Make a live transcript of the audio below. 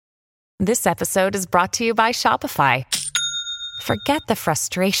This episode is brought to you by Shopify. Forget the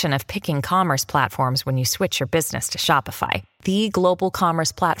frustration of picking commerce platforms when you switch your business to Shopify, the global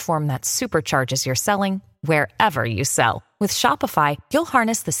commerce platform that supercharges your selling wherever you sell. With Shopify, you'll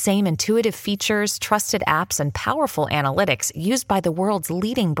harness the same intuitive features, trusted apps, and powerful analytics used by the world's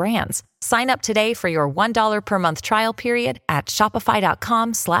leading brands. Sign up today for your $1 per month trial period at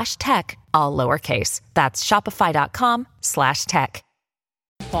shopify.com/tech, all lowercase. That's shopify.com/tech.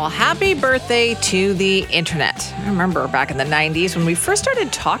 Well, happy birthday to the internet. I remember back in the 90s when we first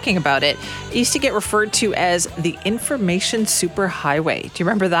started talking about it, it used to get referred to as the information superhighway. Do you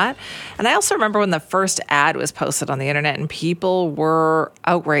remember that? And I also remember when the first ad was posted on the internet and people were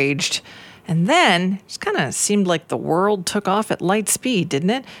outraged. And then it just kind of seemed like the world took off at light speed,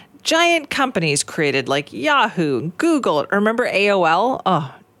 didn't it? Giant companies created like Yahoo, Google, remember AOL?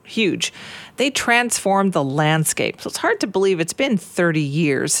 Oh, huge. They transformed the landscape. So it's hard to believe it's been 30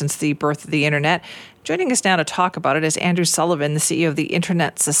 years since the birth of the internet. Joining us now to talk about it is Andrew Sullivan, the CEO of the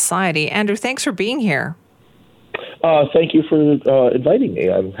Internet Society. Andrew, thanks for being here. Thank you for inviting me.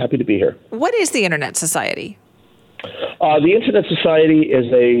 I'm happy to be here. What is the Internet Society? The Internet Society is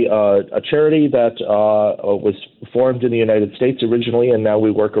a charity that was formed in the United States originally, and now we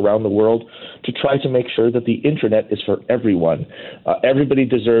work around the world to try to make sure that the Internet is for everyone. Everybody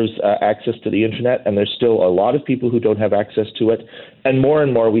deserves access to the Internet, and there's still a lot of people who don't have access to it. And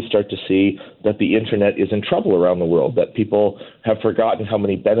more we start to see that the Internet is in trouble around the world, that people have forgotten how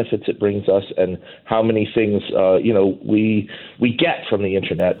many benefits it brings us and how many things we get from the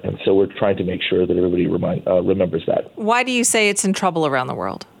Internet. And so we're trying to make sure that everybody remembers that. Why do you say it's in trouble around the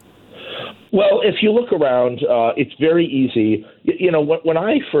world? Well, if you look around, it's very easy. When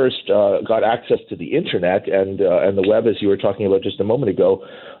I first got access to the Internet and the web, as you were talking about just a moment ago,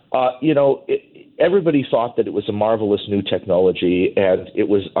 everybody thought that it was a marvelous new technology and it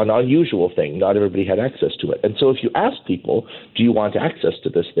was an unusual thing. Not everybody had access to it. And so if you ask people, do you want access to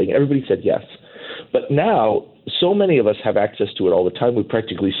this thing? Everybody said yes. But now, so many of us have access to it all the time. We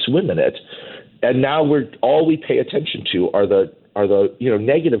practically swim in it. And now all we pay attention to are the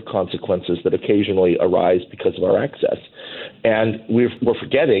negative consequences that occasionally arise because of our access. And we're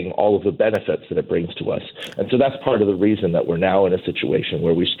forgetting all of the benefits that it brings to us. And so that's part of the reason that we're now in a situation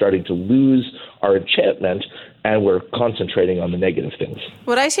where we're starting to lose our enchantment and we're concentrating on the negative things.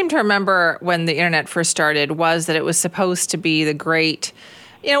 What I seem to remember when the internet first started was that it was supposed to be the great...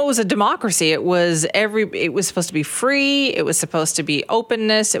 it was a democracy. It was supposed to be free. It was supposed to be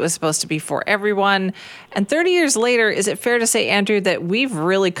openness. It was supposed to be for everyone. And 30 years later, is it fair to say, Andrew, that we've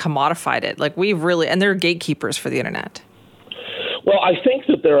really commodified it? And there are gatekeepers for the internet. Well, I think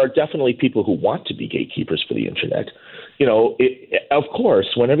that there are definitely people who want to be gatekeepers for the internet. Of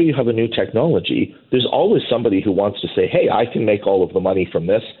course, whenever you have a new technology, there's always somebody who wants to say, hey, I can make all of the money from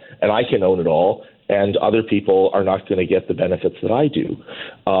this and I can own it all. And other people are not going to get the benefits that I do.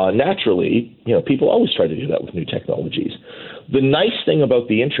 Naturally, people always try to do that with new technologies. The nice thing about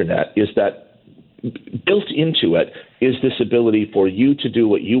the internet is that built into it is this ability for you to do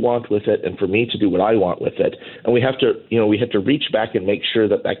what you want with it and for me to do what I want with it. And we have to reach back and make sure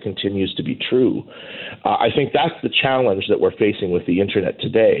that that continues to be true. I think that's the challenge that we're facing with the internet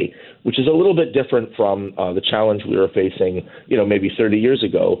today, which is a little bit different from the challenge we were facing, maybe 30 years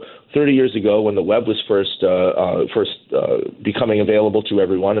ago. 30 years ago, when the web was first becoming available to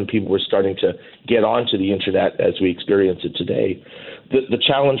everyone and people were starting to get onto the internet as we experience it today, the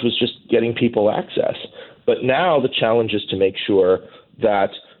challenge was just getting people access. But now the challenge is to make sure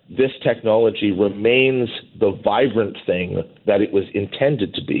that this technology remains the vibrant thing that it was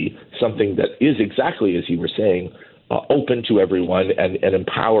intended to be, something that is exactly, as you were saying, open to everyone and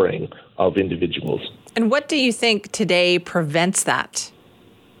empowering of individuals. And what do you think today prevents that?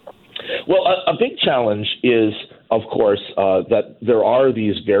 Well, a big challenge is, of course, that there are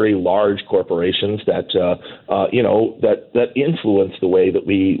these very large corporations that influence the way that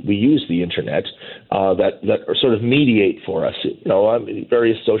we use the internet, that sort of mediate for us.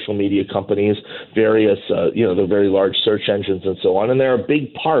 Various social media companies, various the very large search engines and so on, and they're a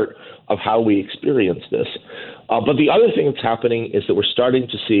big part of how we experience this. But the other thing that's happening is that we're starting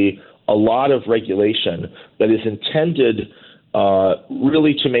to see a lot of regulation that is intended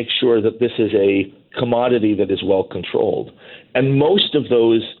really to make sure that this is a commodity that is well controlled. And most of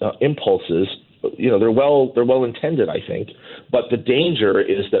those impulses, they're well intended, I think. But the danger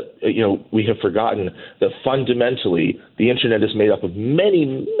is that, we have forgotten that fundamentally the internet is made up of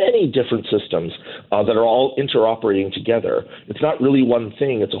many, many different systems that are all interoperating together. It's not really one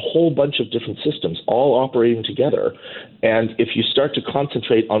thing. It's a whole bunch of different systems all operating together. And if you start to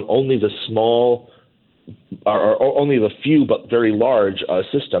concentrate on only the small are only the few but very large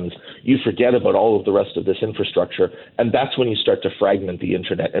systems, you forget about all of the rest of this infrastructure, and that's when you start to fragment the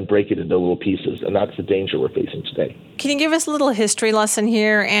internet and break it into little pieces, and that's the danger we're facing today. Can you give us a little history lesson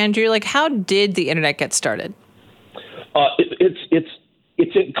here, Andrew? Like, how did the internet get started?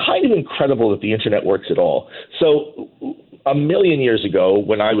 It's kind of incredible that the internet works at all. So a million years ago,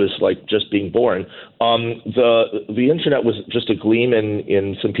 when I was like just being born, the internet was just a gleam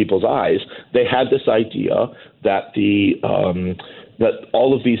in some people's eyes. They had this idea that that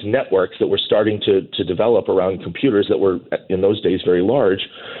all of these networks that were starting to develop around computers that were in those days very large,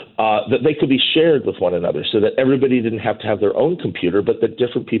 that they could be shared with one another, so that everybody didn't have to have their own computer, but that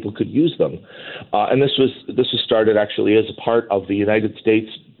different people could use them. And this was started actually as a part of the United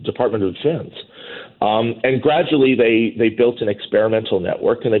States Department of Defense. And gradually they built an experimental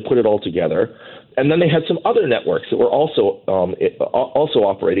network and they put it all together. And then they had some other networks that were also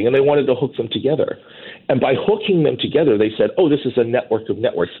operating, and they wanted to hook them together. And by hooking them together, they said, oh, this is a network of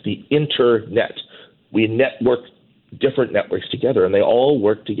networks, the internet. We network different networks together, and they all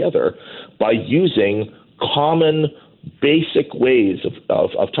work together by using common basic ways of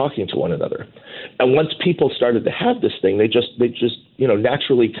talking to one another. And once people started to have this thing, they just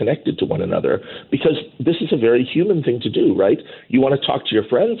naturally connected to one another, because this is a very human thing to do, right? You want to talk to your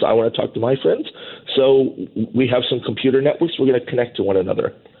friends, I want to talk to my friends. So we have some computer networks, we're going to connect to one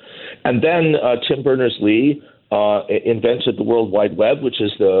another. And then Tim Berners-Lee invented the World Wide Web, which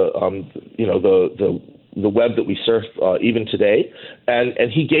is the web that we surf even today,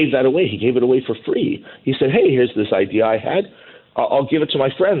 and he gave that away. He gave it away for free. He said, hey, here's this idea I had. I'll give it to my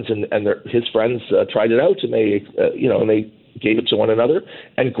friends, and his friends tried it out, and they gave it to one another,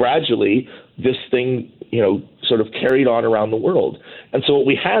 and gradually this thing sort of carried on around the world. And so what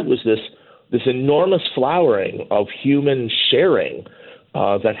we had was this enormous flowering of human sharing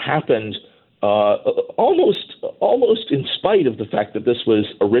that happened almost in spite of the fact that this was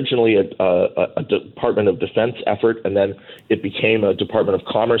originally a Department of Defense effort, and then it became a Department of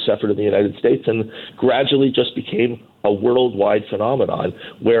Commerce effort in the United States, and gradually just became a worldwide phenomenon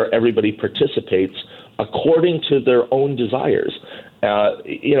where everybody participates according to their own desires.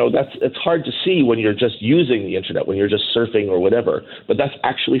 It's hard to see when you're just using the internet, when you're just surfing or whatever, but that's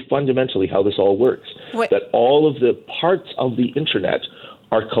actually fundamentally how this all works. That all of the parts of the internet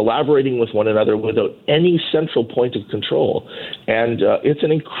are collaborating with one another without any central point of control. And it's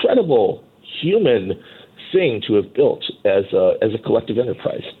an incredible human thing to have built as a collective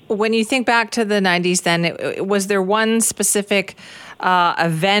enterprise. When you think back to the 90s, then, was there one specific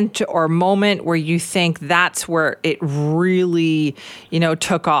event or moment where you think that's where it really,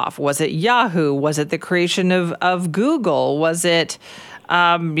 took off? Was it Yahoo? Was it the creation of Google? Was it,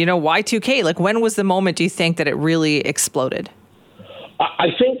 Y2K? Like, when was the moment, do you think, that it really exploded? I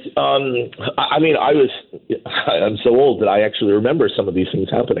think, I'm so old that I actually remember some of these things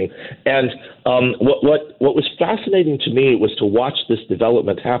happening. And what was fascinating to me was to watch this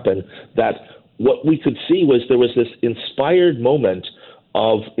development happen, that what we could see was there was this inspired moment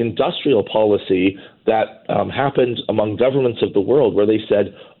of industrial policy that happened among governments of the world, where they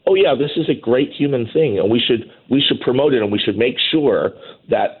said, oh yeah, this is a great human thing, and we should promote it, and we should make sure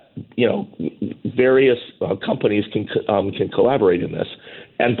that various companies can collaborate in this.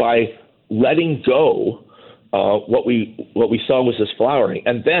 And by letting go, what we saw was this flowering,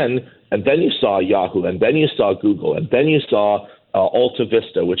 and then you saw Yahoo, and then you saw Google, and then you saw Alta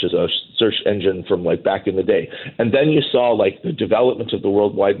Vista, which is a search engine from like back in the day, and then you saw like the development of the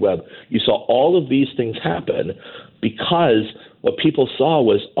World Wide Web. You saw all of these things happen because what people saw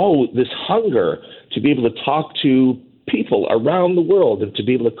was, this hunger to be able to talk to people around the world and to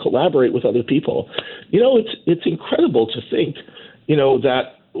be able to collaborate with other people. It's incredible to think, that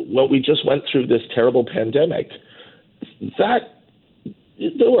when we just went through this terrible pandemic, that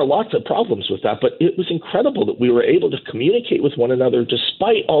there were lots of problems with that, but it was incredible that we were able to communicate with one another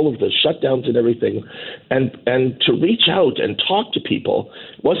despite all of the shutdowns and everything, and to reach out and talk to people.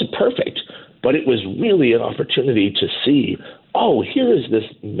 It wasn't perfect, but it was really an opportunity to see, here is this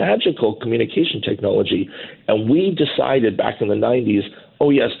magical communication technology. And we decided back in the 90s,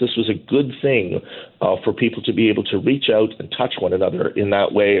 yes, this was a good thing for people to be able to reach out and touch one another in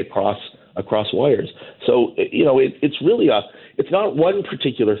that way across wires. So, it's really it's not one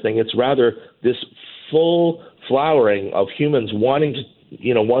particular thing. It's rather this full flowering of humans wanting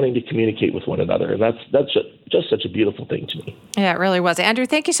to communicate with one another. And that's just such a beautiful thing to me. Yeah, it really was. Andrew,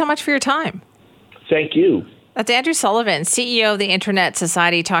 thank you so much for your time. Thank you. That's Andrew Sullivan, CEO of the Internet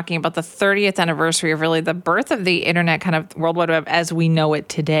Society, talking about the 30th anniversary of really the birth of the internet, kind of World Wide Web as we know it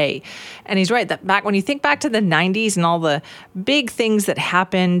today. And he's right that back when you think back to the 90s and all the big things that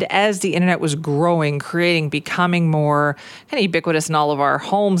happened as the internet was growing, creating, becoming more kind of ubiquitous in all of our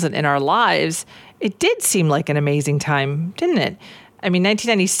homes and in our lives, it did seem like an amazing time, didn't it? I mean,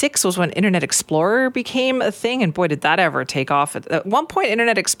 1996 was when Internet Explorer became a thing, and boy, did that ever take off. At one point,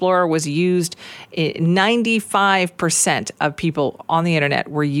 Internet Explorer was used, 95% of people on the internet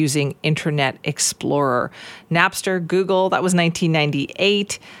were using Internet Explorer. Napster, Google, that was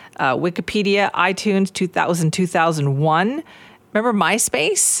 1998. Wikipedia, iTunes, 2000, 2001. Remember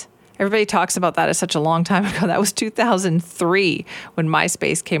MySpace? Everybody talks about that as such a long time ago. That was 2003 when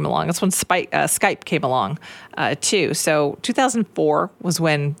MySpace came along. That's when Skype came along too. So 2004 was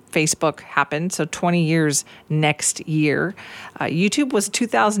when Facebook happened. So 20 years next year. YouTube was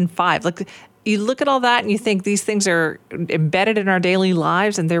 2005. Like, you look at all that and you think these things are embedded in our daily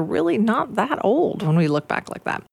lives, and they're really not that old when we look back like that.